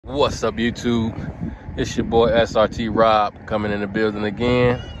What's up, YouTube? It's your boy SRT Rob coming in the building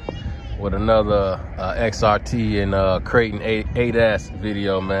again with another XRT and Kraton 8S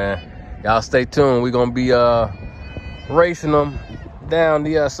video, man. Y'all stay tuned. We're gonna be racing them down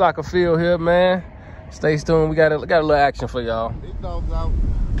the soccer field here, man. Stay tuned. We got a little action for y'all. Big dogs out. All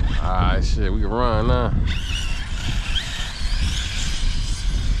right, shit. We can run now.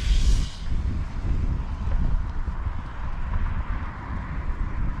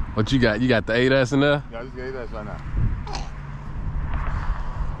 What you got? You got the 8S in there? Yeah, I just got 8S right now.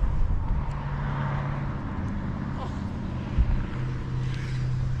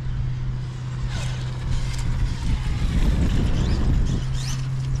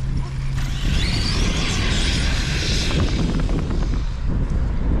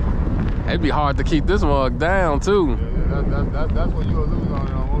 It'd be hard to keep this mug down too. Yeah, that's what you'll lose on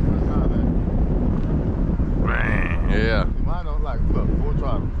it most of the time, Man, yeah. Mine don't like, look, full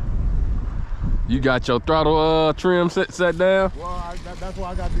throttle. You got your throttle trim set down? Well, that's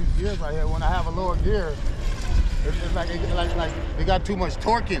why I got these gears right here. When I have a lower gear, it's like they got too much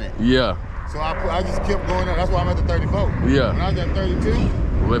torque in it. Yeah. So I just kept going up. That's why I'm at the 34. Yeah. When I was at 32,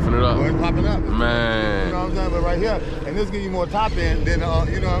 lifting it up. well, it's popping up. Man. You know what I'm saying? But right here, and this gives you more top end, then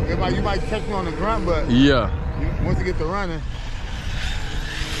you know, you might catch me on the grunt, but yeah. Once you get to running.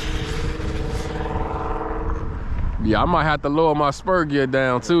 Yeah, I might have to lower my spur gear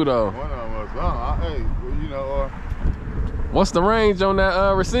down too, though. One of them was, hey, you know, what's the range on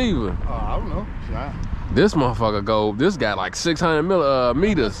that receiver? I don't know. Yeah. This motherfucker this got like 600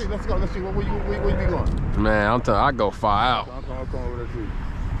 meters. Let's go. Let's see. Where you be going? Man, I go far out. I'm coming over there too.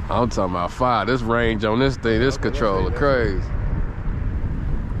 I'm talking about fire. This range on this thing, this controller crazy. I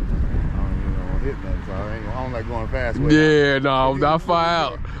don't even know hit nothing, so I don't like going fast. Yeah, no, not far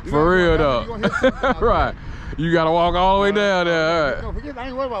out. For real though. Right. You gotta walk all the way down there. All right. No, forget, I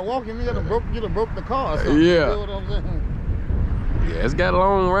ain't worried about walking. You done broke the car. So yeah. You know what I'm saying? Yeah, it's got a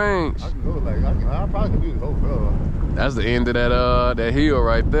long range. I can go I probably can do the whole floor. That's the end of that hill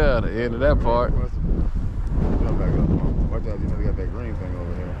right there. The end of that part. Jump back up. Watch out, you know they got that green thing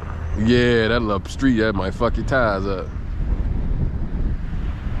over there. Yeah, that little street that might fuck your tires up.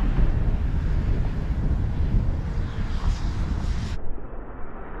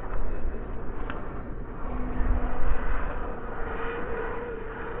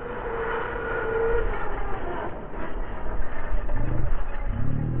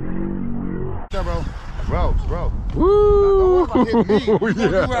 Bro. Woo! Don't worry about hitting me. You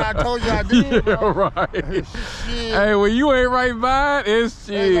do what I told you I did, yeah, bro. right. Shit. Hey, when you ain't right by it, it's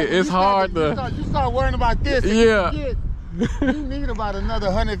shit. Hey, like, it's hard to. You start worrying about this. Yeah. You need about another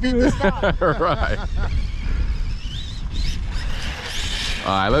 100 feet to stop. Right.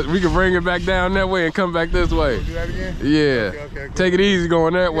 All right, we can bring it back down that way and come back this way. Do that again? Yeah. Okay. Take it easy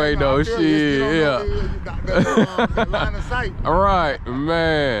going that way, no, though. Shit, yeah. The line of sight. All right,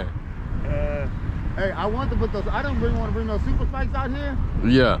 man. Hey, I want to put those. I don't really want to bring those super spikes out here.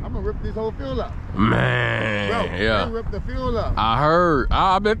 Yeah. I'm gonna rip this whole field up. Man. Bro, yeah. they ripped the field up. I heard.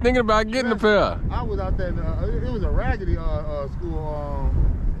 I've been thinking about getting a pair. I was out there. It was a raggedy school.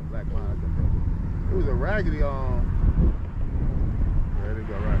 Black Mine. It was a raggedy. There they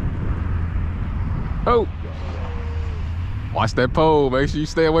go, right. Oh. Watch that pole. Make sure you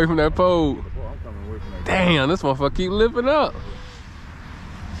stay away from that pole. I'm coming away from that. Damn, this motherfucker keep lifting up.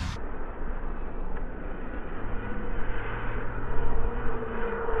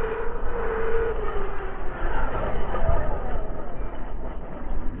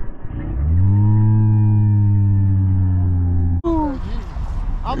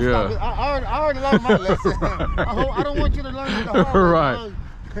 Yeah. I already learned my lesson. I don't want you to learn it the hard way. Right.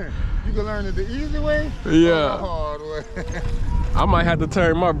 You can learn it the easy way yeah. or the hard way. I might have to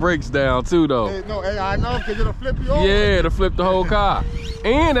turn my brakes down too, though. Hey, I know, because it'll flip you over. Yeah, it'll flip the whole car.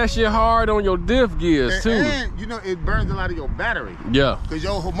 And that shit hard on your diff gears, too. And, you know, it burns a lot of your battery. Yeah. Because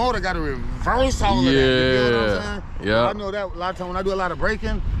your motor got to reverse all of that. You know what I'm saying? Yeah. I know that a lot of times when I do a lot of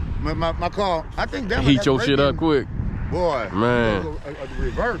braking, my car, I think that heat your shit up quick. Boy, man. A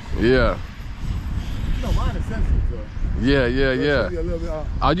reverse. Yeah. You know, mine is sensitive, so. Yeah.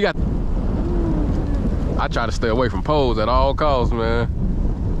 Oh, you got. I try to stay away from poles at all costs, man.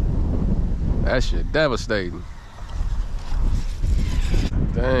 That shit devastating.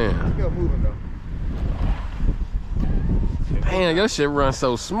 Damn. Still moving though. Man, your shit runs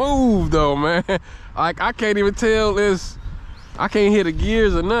so smooth though, man. Like I can't even tell I can't hear the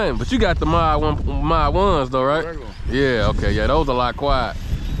gears or nothing. But you got the mod ones though, right? Regular. Yeah, okay, yeah, those are a lot quiet.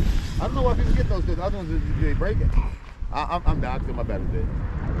 I don't know why people get those because other ones they break it. I'm down to my battery's dead.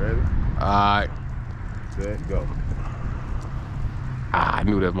 Ready? All right. Set, go. Ah, I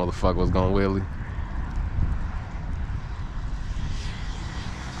knew that motherfucker was gonna wheelie.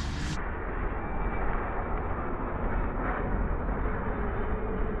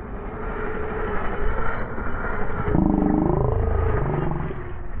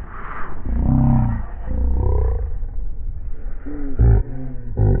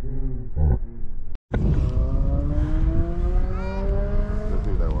 Let's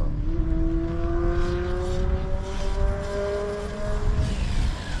do that one.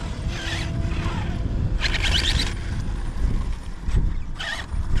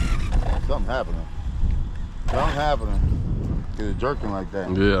 Something happening. Something happening. It's jerking like that.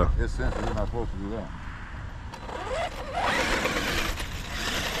 Yeah. It's sensitive. You're not supposed to do that.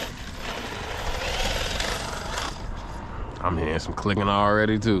 I'm hearing some clicking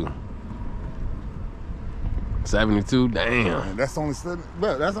already too. 72, damn. And that's only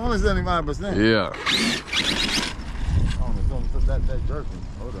 75%. Yeah. That jerking.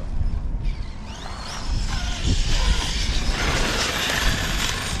 Hold on.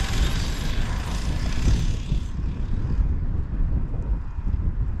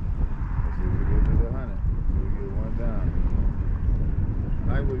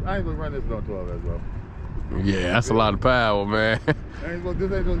 I ain't gonna run this on 12 as well. Yeah, that's a lot of power, man. This ain't gonna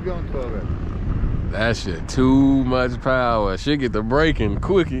be on 12 as. That shit too much power. Shit get the braking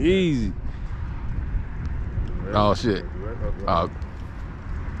quick and easy. Ready? Oh shit. Ready? Oh.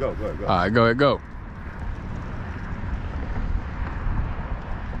 Go. All right, go ahead, go.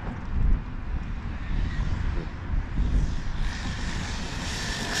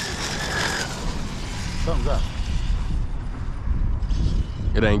 Something's up.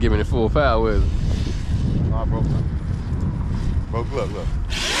 It ain't giving it full power, is it? Oh, I broke it. Look.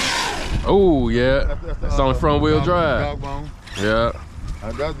 Oh, yeah. That's on front wheel drive. Dog bone. Yeah.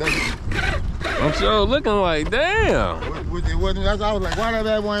 That's I'm sure looking like, damn. that's I was like, why that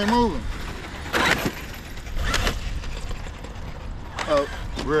bad boy ain't moving? Oh,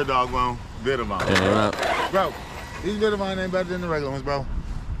 rear dog bone, bitter bone. Yeah, Bro, these bitter bone ain't better than the regular ones, bro.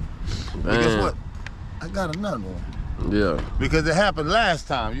 But guess what? I got another one. Yeah. Because it happened last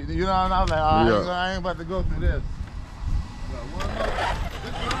time. You know, and I was like, oh, I ain't about to go through this. One more.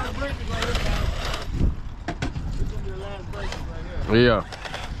 This is the last braking right here, guys. This is gonna be the last braking right here. Yeah.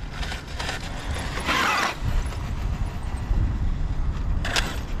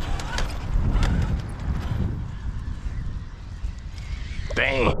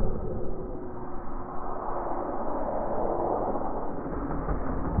 Dang.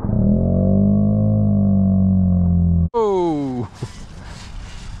 Oh.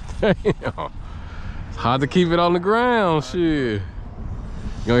 Damn. It's hard to keep it on the ground, shit.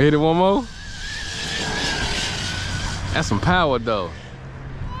 You gonna hit it one more? That's some power though.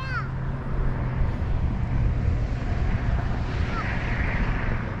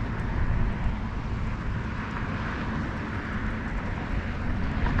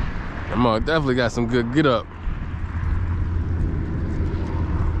 That mug definitely got some good get up.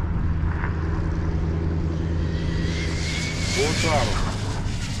 Full throttle.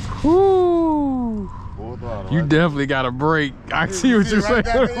 Whoo. Full throttle. You right definitely got a brake. I see what you're saying,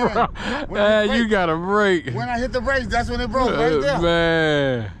 bro. You got a brake. When I hit the brakes, that's when it broke, right there.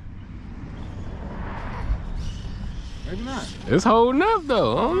 Man. Maybe not. It's holding up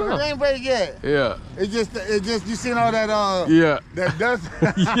though. I don't know. It ain't break yet. Yeah. It just, you seen all that, Yeah. that dust?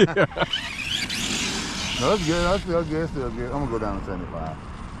 Yeah. No, that's good. That's still good. Still good. I'm gonna go down to 75.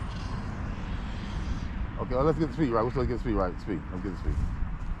 Okay, well, let's get the speed right. We're supposed to get the speed right. Let's get the speed.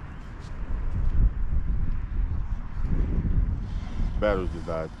 Batteries just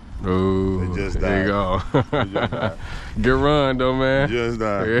died. Ooh, It just there you go. It just died. Good run though, man. Just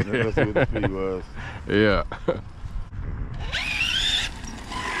died. Yeah. Let's see what the speed was. Yeah.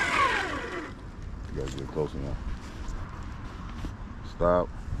 You gotta get closer now. Stop.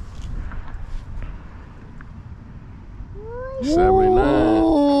 79.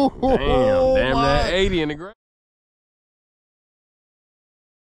 Ooh, Damn that 80 in the ground.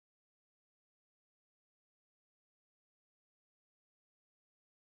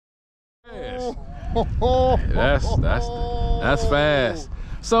 That's fast.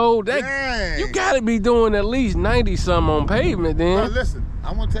 So that you gotta be doing at least 90 something on pavement then. No, listen,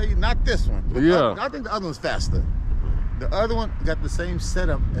 I'm gonna tell you, not this one. Yeah. I think the other one's faster. The other one got the same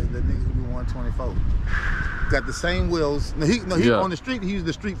setup as the nigga who do 124. Got the same wheels. He on the street, he used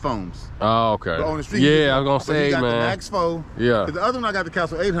the street foams. Oh, okay. But on the street, yeah, I was gonna say, he got man. the Max 4. Yeah. The other one I got the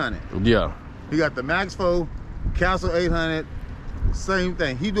Castle 800. Yeah. He got the Max 4, Castle 800, same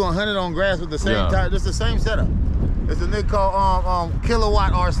thing. He doing 100 on grass with the same tire. Just the same setup. It's a nigga called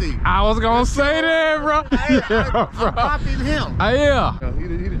Kilowatt RC. I was gonna say that, bro. Yeah, bro. I'm copying him. Yeah.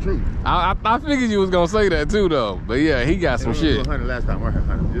 He the truth. I figured you was gonna say that too, though. But yeah, he got some shit. 100 last time.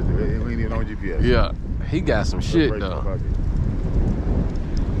 100. Just we ain't even on GPS. Yeah, he got some shit though.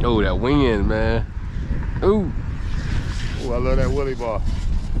 Oh, that wind, man. Ooh. Oh, I love that Willie bar.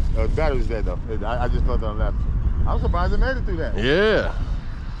 Battery's dead though. I just thought that on left. I'm surprised it made it through that. Yeah.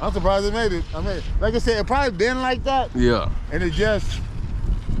 I'm surprised it made it. I mean, like I said, it probably been like that. Yeah. And it just.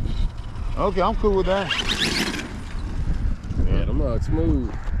 Okay, I'm cool with that. Yeah, them are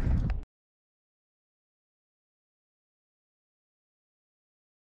smooth.